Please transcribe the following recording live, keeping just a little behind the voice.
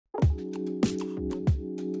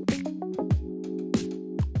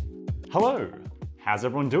Hello, how's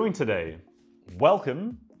everyone doing today?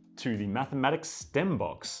 Welcome to the Mathematics STEM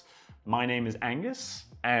box. My name is Angus,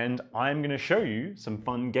 and I'm going to show you some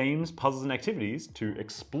fun games, puzzles, and activities to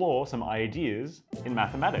explore some ideas in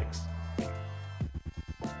mathematics.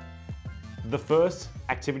 The first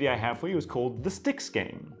activity I have for you is called the sticks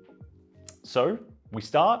game. So we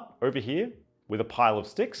start over here with a pile of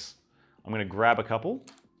sticks. I'm going to grab a couple.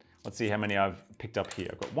 Let's see how many I've picked up here.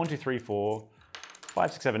 I've got 1, 2, 3, 4, 5,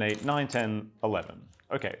 6, 7, 8, 9, 10, 11.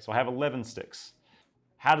 Okay, so I have 11 sticks.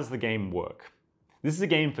 How does the game work? This is a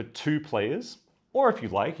game for 2 players, or if you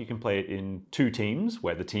like, you can play it in 2 teams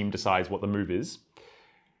where the team decides what the move is.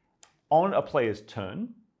 On a player's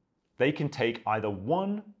turn, they can take either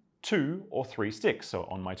 1, 2, or 3 sticks. So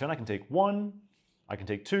on my turn, I can take 1, I can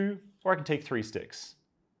take 2, or I can take 3 sticks.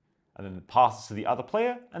 And then it passes to the other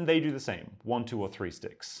player, and they do the same, 1, 2, or 3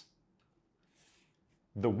 sticks.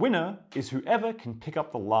 The winner is whoever can pick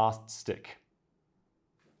up the last stick.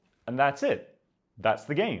 And that's it. That's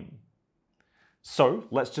the game. So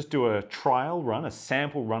let's just do a trial run, a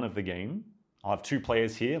sample run of the game. I'll have 2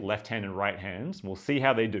 players here, left hand and right hand, and we'll see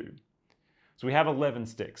how they do. So we have 11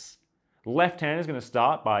 sticks. Left hand is going to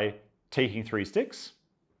start by taking 3 sticks.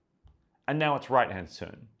 And now it's right hand's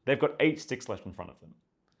turn. They've got 8 sticks left in front of them.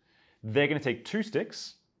 They're going to take 2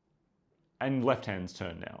 sticks, and left hand's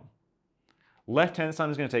turn now. Left hand this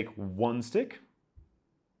time is going to take 1 stick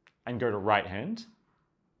and go to right hand.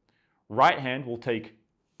 Right hand will take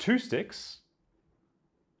 2 sticks,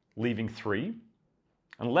 leaving 3.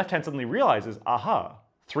 And left hand suddenly realizes, aha,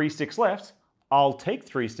 3 sticks left. I'll take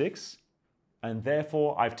 3 sticks, and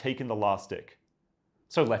therefore I've taken the last stick.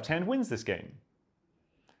 So left hand wins this game.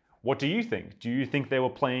 What do you think? Do you think they were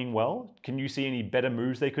playing well? Can you see any better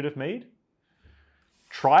moves they could have made?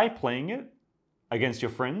 Try playing it against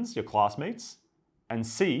your friends, your classmates, and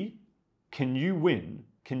see, can you win?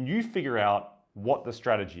 Can you figure out what the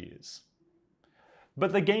strategy is?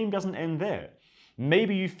 But the game doesn't end there.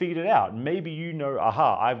 Maybe you figured it out. Maybe you know,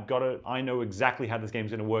 aha, I've got it. I know exactly how this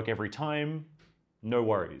game's going to work every time. No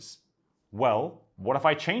worries. Well, what if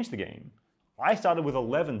I change the game? I started with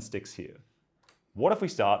 11 sticks here. What if we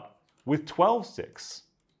start with 12 sticks?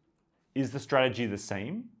 Is the strategy the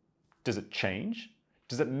same? Does it change?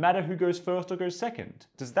 Does it matter who goes first or goes second?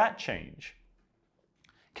 Does that change?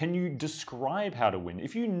 Can you describe how to win?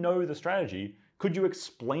 If you know the strategy, could you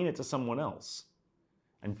explain it to someone else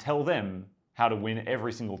and tell them how to win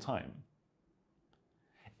every single time?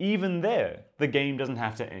 Even there, the game doesn't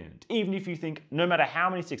have to end. Even if you think, no matter how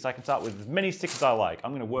many sticks, I can start with as many sticks as I like,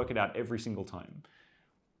 I'm going to work it out every single time.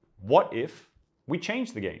 What if we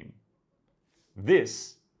change the game?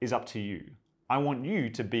 This is up to you. I want you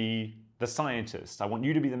to be the scientist. I want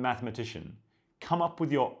you to be the mathematician. Come up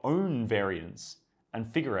with your own variants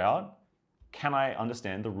and figure out, can I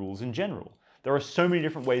understand the rules in general? There are so many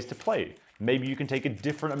different ways to play. Maybe you can take a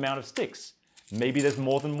different amount of sticks. Maybe there's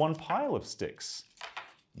more than one pile of sticks.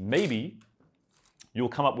 Maybe you'll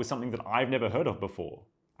come up with something that I've never heard of before,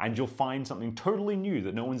 and you'll find something totally new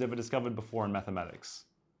that no one's ever discovered before in mathematics.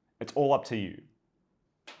 It's all up to you.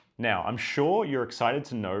 Now, I'm sure you're excited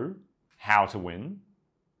to know how to win,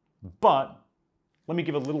 but let me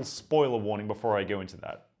give a little spoiler warning before I go into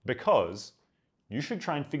that, because you should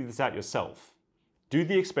try and figure this out yourself. Do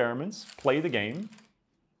the experiments, play the game,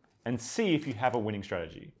 and see if you have a winning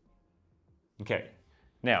strategy. Okay,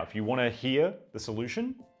 now if you want to hear the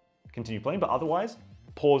solution, continue playing, but otherwise,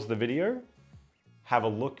 pause the video, have a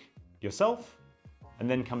look yourself,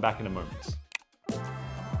 and then come back in a moment.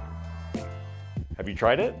 Have you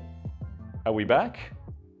tried it? Are we back?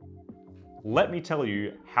 Let me tell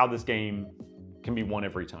you how this game can be won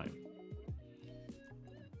every time.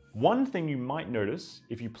 One thing you might notice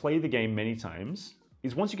if you play the game many times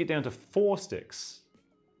is once you get down to 4 sticks,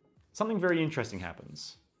 something very interesting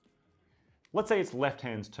happens. Let's say it's left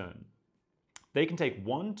hand's turn. They can take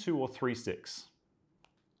 1, 2, or 3 sticks.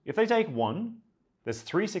 If they take 1, there's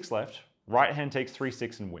 3 sticks left, right hand takes 3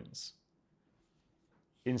 sticks and wins.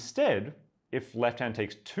 Instead, if left hand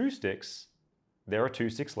takes 2 sticks, there are 2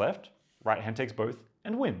 sticks left, right hand takes both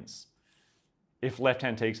and wins. If left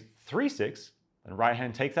hand takes 3 sticks, then right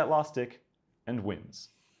hand takes that last stick and wins.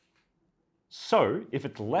 So if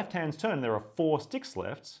it's left hand's turn, there are 4 sticks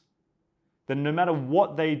left, then no matter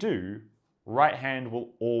what they do, right hand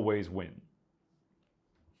will always win.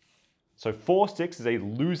 So 4 sticks is a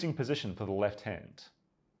losing position for the left hand.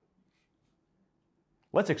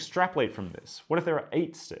 Let's extrapolate from this. What if there are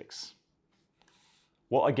 8 sticks?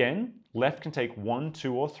 Well, again, left can take 1,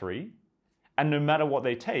 2, or 3, and no matter what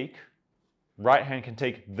they take, right hand can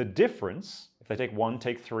take the difference. If they take 1,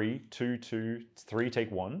 take 3, 2, 2, 3,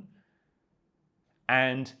 take 1.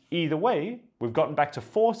 And either way, we've gotten back to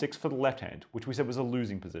 4 sticks for the left hand, which we said was a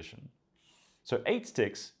losing position. So 8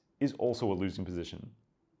 sticks is also a losing position.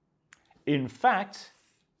 In fact,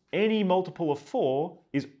 any multiple of 4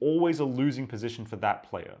 is always a losing position for that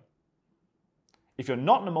player. If you're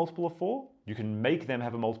not in a multiple of 4, you can make them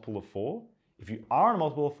have a multiple of 4. If you are in a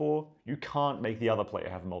multiple of 4, you can't make the other player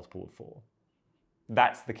have a multiple of 4.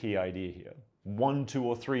 That's the key idea here. 1, 2,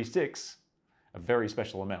 or 3 sticks, a very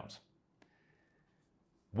special amount.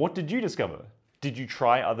 What did you discover? Did you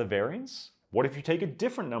try other variants? What if you take a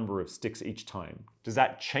different number of sticks each time? Does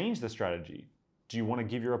that change the strategy? Do you want to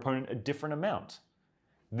give your opponent a different amount?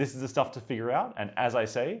 This is the stuff to figure out, and as I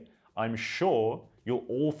say, I'm sure you'll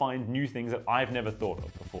all find new things that I've never thought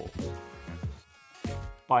of before.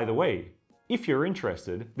 By the way, if you're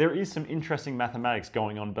interested, there is some interesting mathematics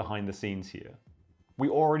going on behind the scenes here. We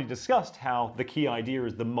already discussed how the key idea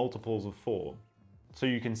is the multiples of 4. So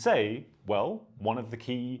you can say, well, one of the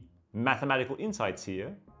key mathematical insights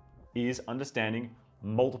here is understanding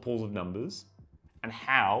multiples of numbers and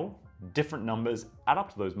how different numbers add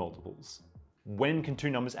up to those multiples. When can two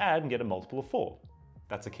numbers add and get a multiple of 4?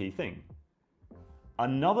 That's a key thing.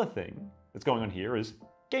 Another thing that's going on here is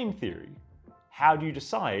game theory. How do you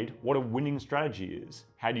decide what a winning strategy is?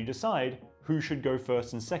 How do you decide who should go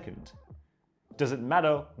first and second? Does it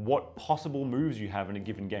matter what possible moves you have in a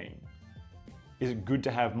given game? Is it good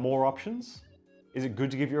to have more options? Is it good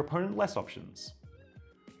to give your opponent less options?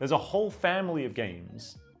 There's a whole family of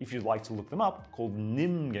games, if you'd like to look them up, called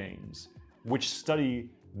NIM games, which study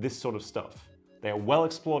this sort of stuff. They are well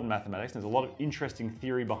explored in mathematics, and there's a lot of interesting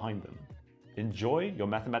theory behind them. Enjoy your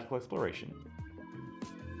mathematical exploration.